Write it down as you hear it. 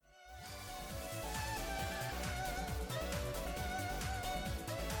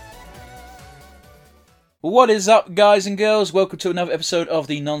What is up, guys and girls? Welcome to another episode of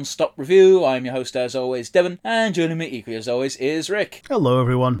the Nonstop Review. I'm your host, as always, Devon, and joining me equally as always is Rick. Hello,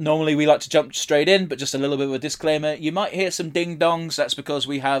 everyone. Normally we like to jump straight in, but just a little bit of a disclaimer. You might hear some ding-dongs. That's because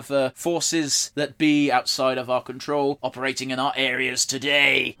we have forces that be outside of our control operating in our areas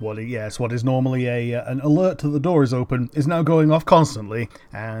today. What is normally an alert that the door is open is now going off constantly,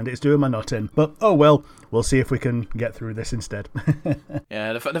 and it's doing my nut in. But, oh well, we'll see if we can get through this instead.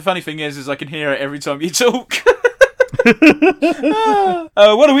 Yeah, the funny thing is I can hear it every time you talk.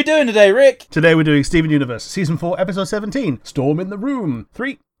 What are we doing today, Rick? Today we're doing Steven Universe, Season 4, Episode 17, Storm in the Room.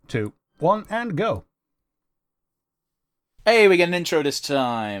 3, 2, 1, and go. Hey, we get an intro this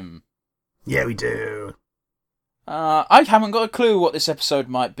time. Yeah, we do. I haven't got a clue what this episode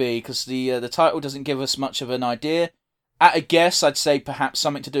might be, because the title doesn't give us much of an idea. At a guess, I'd say perhaps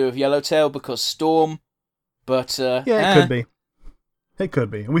something to do with Yellowtail, because Storm, but... yeah, it could be. It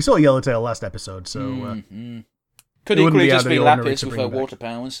could be. And we saw Yellowtail last episode, so... Could equally just be Lapis with her water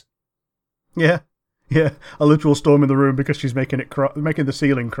powers. Yeah, a literal storm in the room because she's making the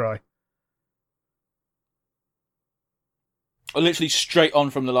ceiling cry. Literally straight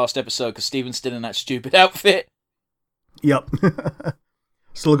on from the last episode, because Steven's still in that stupid outfit. Yep.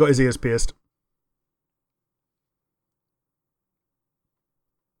 Still got his ears pierced.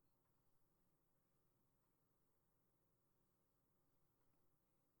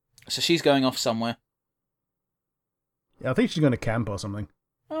 So she's going off somewhere. Yeah, I think she's going to camp or something.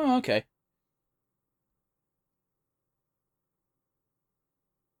 Oh, okay.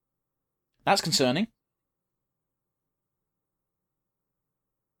 That's concerning.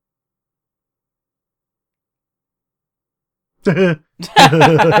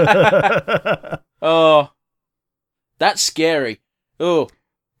 Oh, that's scary. Oh,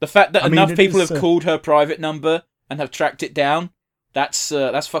 the fact that enough people have called her private number and have tracked it down, that's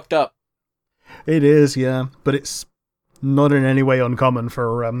fucked up. It is, yeah, but it's not in any way uncommon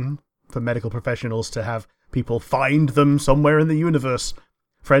for medical professionals to have people find them somewhere in the universe,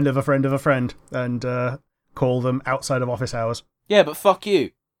 friend of a friend of a friend, and call them outside of office hours. Yeah, but fuck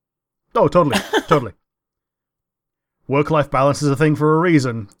you. Oh, totally, totally. Work-life balance is a thing for a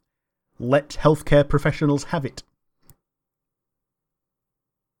reason. Let healthcare professionals have it.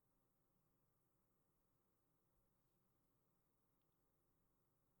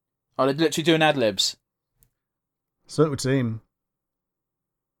 Oh, they're literally doing ad-libs. So it would seem.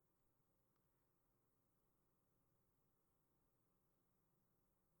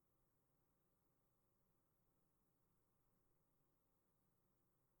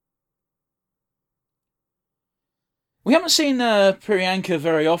 We haven't seen Priyanka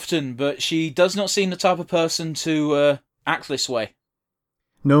very often, but she does not seem the type of person to act this way.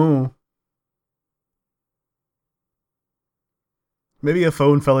 No. Maybe her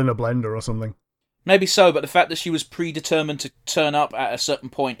phone fell in a blender or something. Maybe so, but the fact that she was predetermined to turn up at a certain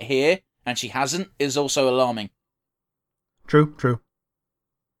point here, and she hasn't, is also alarming. True.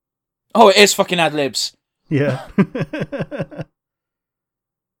 Oh, it is fucking ad-libs. Yeah.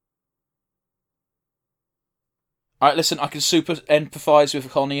 Alright, listen, I can super empathise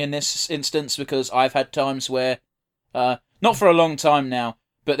with Connie in this instance, because I've had times where, not for a long time now,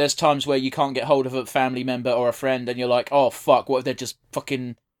 but there's times where you can't get hold of a family member or a friend, and you're like, oh fuck, what if they're just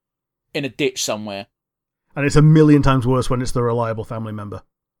fucking in a ditch somewhere? And it's a million times worse when it's the reliable family member.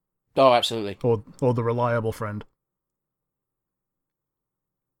 Oh, absolutely. Or the reliable friend.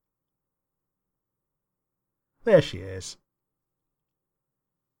 There she is.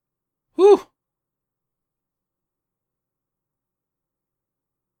 Whew.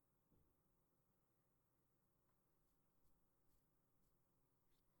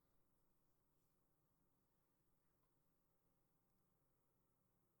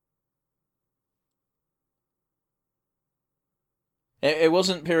 It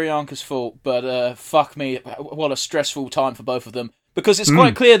wasn't Priyanka's fault, but fuck me, what a stressful time for both of them. Because it's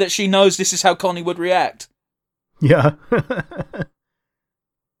quite clear that she knows this is how Connie would react. Yeah.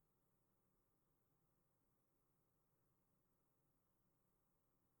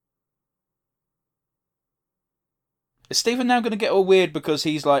 Is Steven now going to get all weird because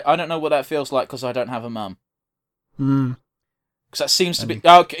he's like, I don't know what that feels like because I don't have a mum? Because that seems to be...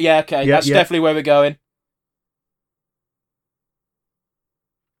 Oh, yeah, okay, that's definitely where we're going.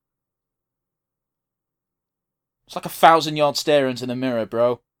 It's like a 1,000-yard stare into the mirror,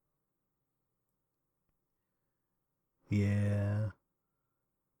 bro. Yeah.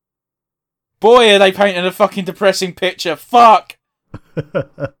 Boy, are they painting a fucking depressing picture. Fuck!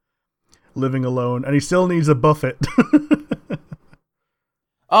 Living alone. And he still needs a buffet.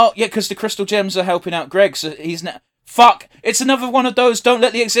 Oh, yeah, because the crystal gems are helping out Greg, so he's now... Fuck! It's another one of those. Don't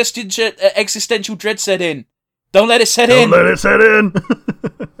let the existential dread set in. Don't let it set Don't in. let it set in.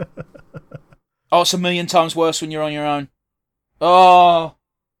 Oh, it's a million times worse when you're on your own. Oh,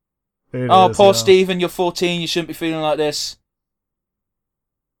 It is, poor yeah. Stephen. You're 14. You shouldn't be feeling like this.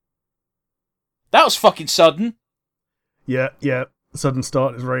 That was fucking sudden. Yeah. Sudden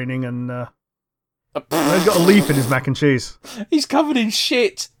start, it's raining, and he's got a leaf in his mac and cheese. He's covered in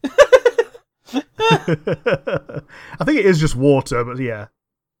shit. I think it is just water, but yeah.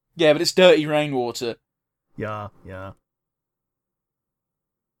 Yeah, but it's dirty rainwater. Yeah.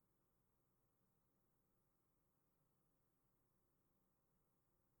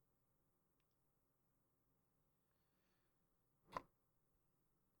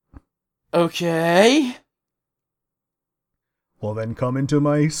 Okay. Well, then come into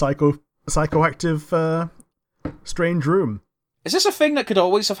my psychoactive, strange room. Is this a thing that could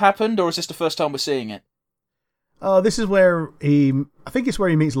always have happened, or is this the first time we're seeing it? This is where I think it's where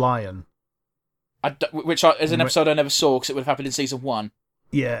he meets Lion. Which is an episode I never saw because it would have happened in season 1.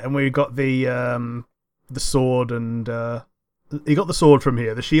 Yeah, and where you got the sword, and he got the sword from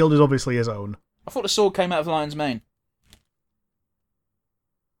here. The shield is obviously his own. I thought the sword came out of Lion's mane.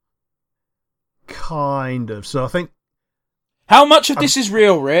 Kind of. So I think How much of this is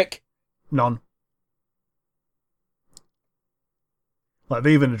real, Rick? none. Like,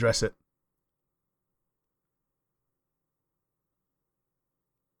 they even address it.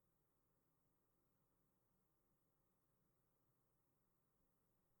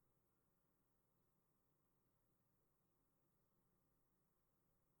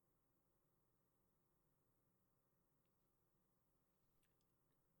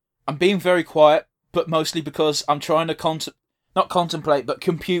 I'm being very quiet, but mostly because I'm trying to not contemplate, but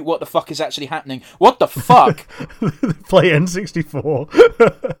compute what the fuck is actually happening. What the fuck? Play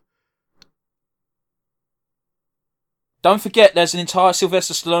N64. Don't forget, there's an entire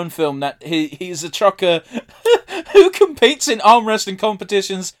Sylvester Stallone film that he's a trucker who competes in arm wrestling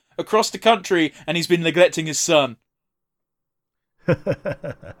competitions across the country, and he's been neglecting his son.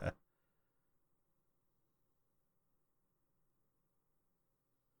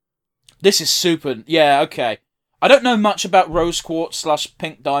 This is super. Yeah, okay. I don't know much about Rose Quartz /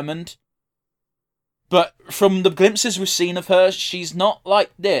 Pink Diamond, but from the glimpses we've seen of her, she's not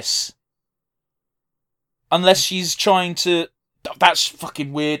like this. Unless she's trying to... That's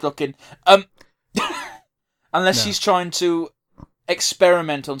fucking weird looking. Unless she's trying to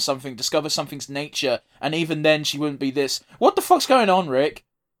experiment on something, discover something's nature, and even then she wouldn't be this. What the fuck's going on, Rick?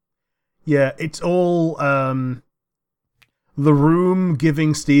 Yeah, it's all the room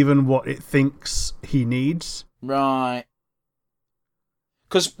giving Stephen what it thinks he needs. Right.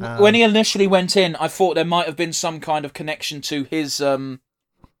 Because when he initially went in, I thought there might have been some kind of connection to his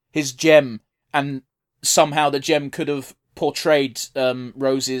gem, and somehow the gem could have portrayed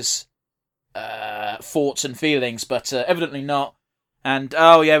Rose's thoughts and feelings, but evidently not. And,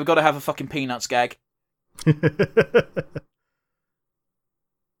 oh yeah, we've got to have a fucking Peanuts gag.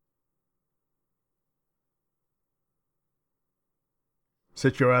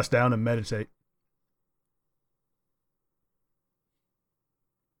 Sit your ass down and meditate.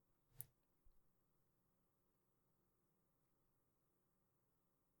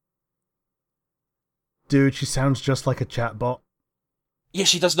 Dude, she sounds just like a chatbot. Yeah,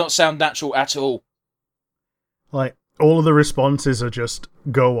 she does not sound natural at all. Like, all of the responses are just,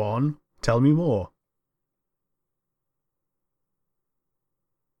 go on, tell me more.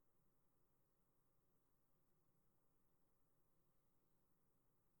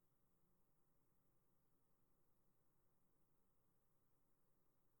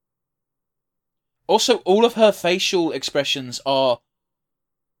 Also, all of her facial expressions are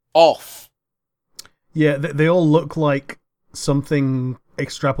off. Yeah, they all look like something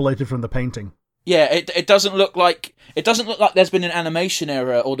extrapolated from the painting. Yeah, it doesn't look like there's been an animation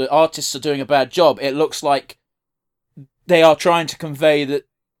error or the artists are doing a bad job. It looks like they are trying to convey that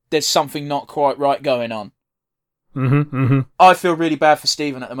there's something not quite right going on. I feel really bad for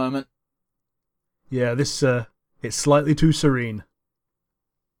Stephen at the moment. Yeah, this it's slightly too serene.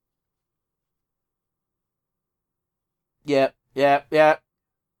 Yeah.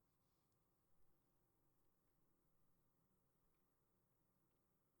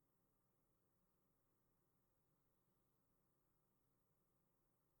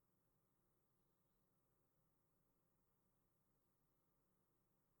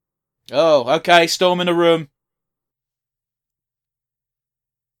 Oh, okay, storm in the room.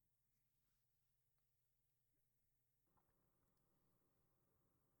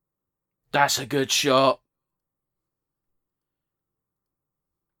 That's a good shot.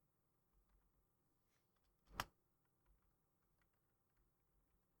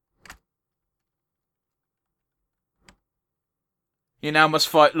 You now must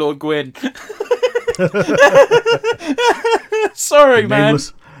fight Lord Gwyn. Sorry, man.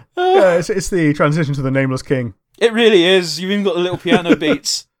 Nameless. Yeah, it's the transition to the Nameless King. It really is. You've even got the little piano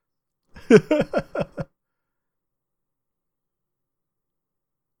beats.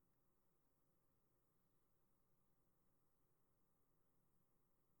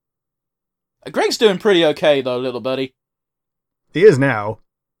 Greg's doing pretty okay, though, little buddy. He is now.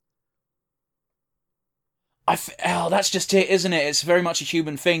 That's just it, isn't it? It's very much a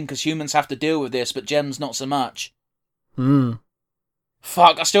human thing, because humans have to deal with this, but gems not so much.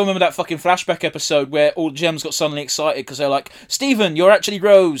 Fuck, I still remember that fucking flashback episode where all the gems got suddenly excited because they're like, Stephen, you're actually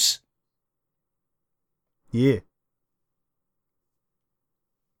Rose. Yeah.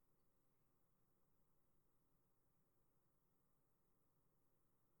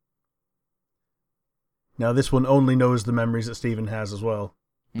 Now this one only knows the memories that Stephen has as well.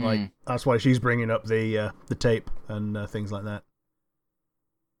 Like, that's why she's bringing up the tape and things like that.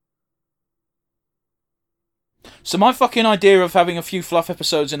 So my fucking idea of having a few fluff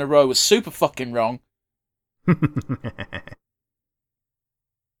episodes in a row was super fucking wrong.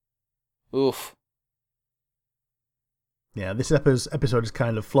 Oof. Yeah, this episode is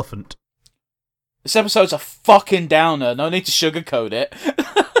kind of fluffant. This episode's a fucking downer. No need to sugarcoat it.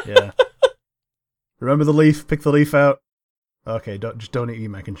 Yeah. Remember the leaf? Pick the leaf out. Okay, just don't eat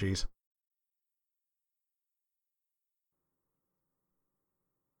your mac and cheese.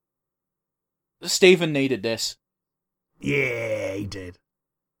 Stephen needed this. Yeah, he did.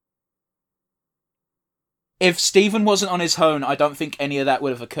 If Stephen wasn't on his own, I don't think any of that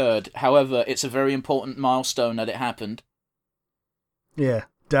would have occurred. However, it's a very important milestone that it happened. Yeah,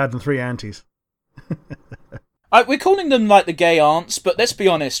 dad and 3 aunties. We're calling them like the gay aunts, but let's be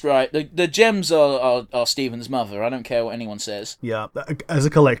honest, right? The gems are Stephen's mother. I don't care what anyone says. Yeah, as a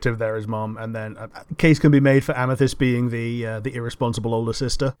collective, there is mom, and then a case can be made for Amethyst being the irresponsible older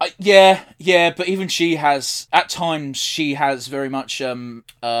sister. Yeah, but even at times she has very much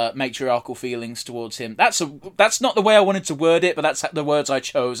matriarchal feelings towards him. That's not the way I wanted to word it, but that's the words I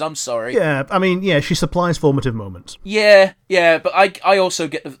chose. I'm sorry. Yeah, I mean, yeah, she supplies formative moments. Yeah, but I also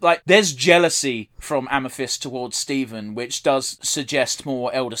get there's jealousy from Amethyst towards Stephen, which does suggest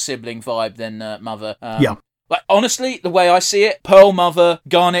more elder sibling vibe than mother. Yeah. Like, honestly, the way I see it, Pearl mother,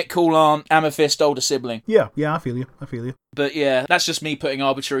 Garnet cool aunt, Amethyst older sibling. Yeah, I feel you. But yeah, that's just me putting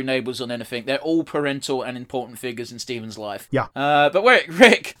arbitrary labels on anything. They're all parental and important figures in Stephen's life. Yeah. But wait,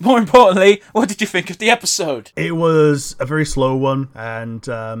 Rick, more importantly, what did you think of the episode? It was a very slow one, and...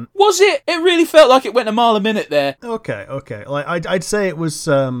 Was it? It really felt like it went a mile a minute there. Okay. Like, I'd say it was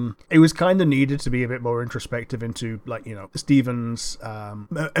kind of needed to be a bit more introspective into, like, you know, Stephen's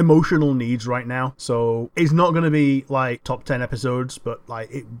emotional needs right now. So, it's not going to be, like, top 10 episodes, but,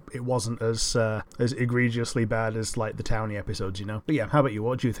 like, it wasn't as egregiously bad as, like, the Townie episodes, you know? But yeah, how about you?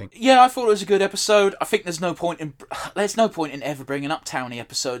 What do you think? Yeah, I thought it was a good episode. I think there's no point in ever bringing up Townie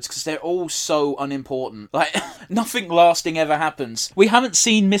episodes, because they're all so unimportant. Like, nothing lasting ever happens. We haven't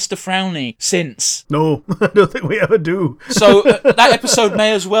seen Mr. Frowny since. No, I don't think we ever do. So, that episode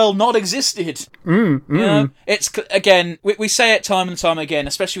may as well not existed. You know? It's, again, we say it time and time again,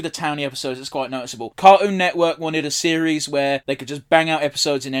 especially with the Townie episodes, it's quite noticeable. Cartoon Network wanted a series where they could just bang out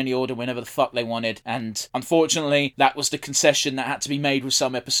episodes in any order whenever the fuck they wanted, and unfortunately, that was the concession that had to be made with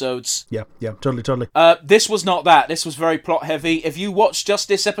some episodes. Yeah, totally. This was not that. This was very plot heavy. If you watched just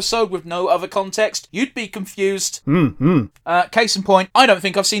this episode with no other context, you'd be confused. Case in point, I don't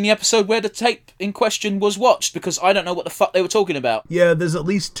think I've seen the episode where the tape in question was watched, because I don't know what the fuck they were talking about. Yeah, there's at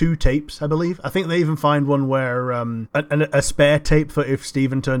least 2 tapes, I believe. I think they even find one where a spare tape for if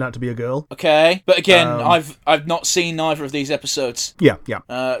Stephen turned out to be a girl. Okay, but again, I've not seen either of these episodes. Yeah.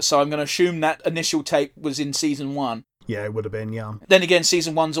 So I'm going to assume that initial tape was in season 1. Yeah, it would have been, yeah. Then again,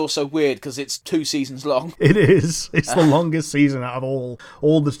 season 1's also weird because it's 2 seasons long. It is. It's the longest season out of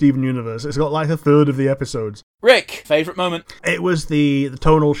all the Steven universe. It's got like a third of the episodes. Rick, favourite moment? It was the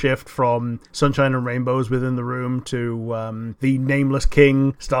tonal shift from Sunshine and Rainbows Within the Room to the Nameless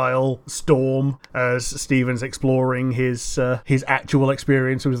King style storm as Steven's exploring his actual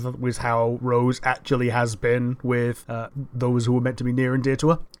experience with how Rose actually has been with those who were meant to be near and dear to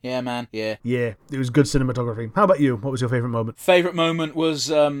her. Yeah, man. Yeah. Yeah, it was good cinematography. How about you? What was your favourite moment? Favourite moment was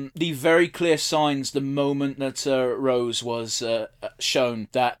the very clear signs the moment that Rose was shown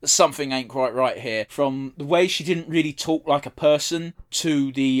that something ain't quite right here. From the way she didn't really talk like a person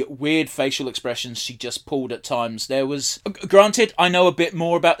to the weird facial expressions she just pulled at times. There was... Granted, I know a bit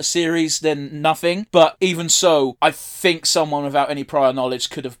more about the series than nothing, but even so, I think someone without any prior knowledge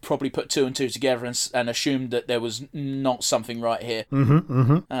could have probably put 2 and 2 together and assumed that there was not something right here.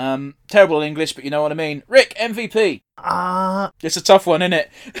 Terrible English, but you know what I mean. Rick, MVP. It's a tough one, isn't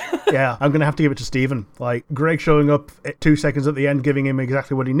it? Yeah, I'm going to have to give it to Stephen. Like, Greg showing up at 2 seconds at the end, giving him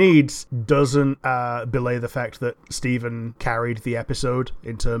exactly what he needs, doesn't belay the fact that Stephen carried the episode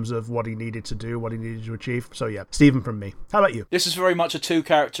in terms of what he needed to do, what he needed to achieve. So yeah, Stephen from me. How about you? This is very much a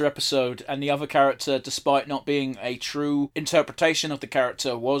two-character episode, and the other character, despite not being a true interpretation of the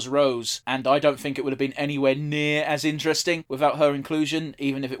character, was Rose, and I don't think it would have been anywhere near as interesting without her inclusion,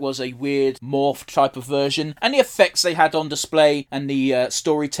 even if it was a weird, morphed type of version. And the effects they had on display and the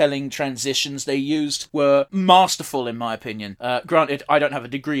storytelling transitions they used were masterful, in my opinion. Granted, I don't have a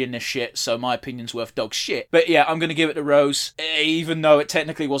degree in this shit, so my opinion's worth dog shit. But yeah, I'm going to give it to Rose, even though it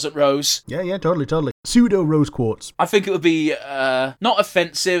technically wasn't Rose. Yeah, totally. Pseudo Rose Quartz. I think it would be not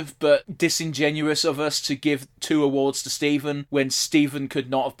offensive, but disingenuous of us to give 2 awards to Stephen when Stephen could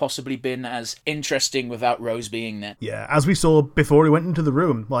not have possibly been as interesting without Rose being there. Yeah, as we saw before he went into the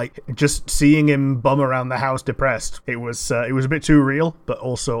room, like, just seeing him bum around the house depressed, it was a bit too real, but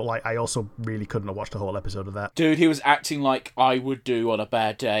also, like, I also really couldn't have watched a whole episode of that. Dude, he was acting like I would do on a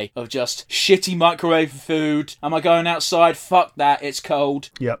bad day, of just shitty microwave food. Am I going outside? Fuck that, it's cold.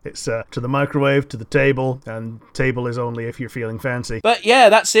 Yep, it's to the microwave, to the table, and table is only if you're feeling fancy. But yeah,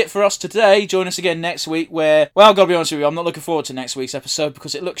 that's it for us today. Join us again next week where, well, I've got to be honest with you, I'm not looking forward to next week's episode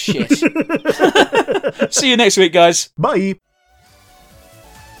because it looks shit. See you next week, guys. Bye!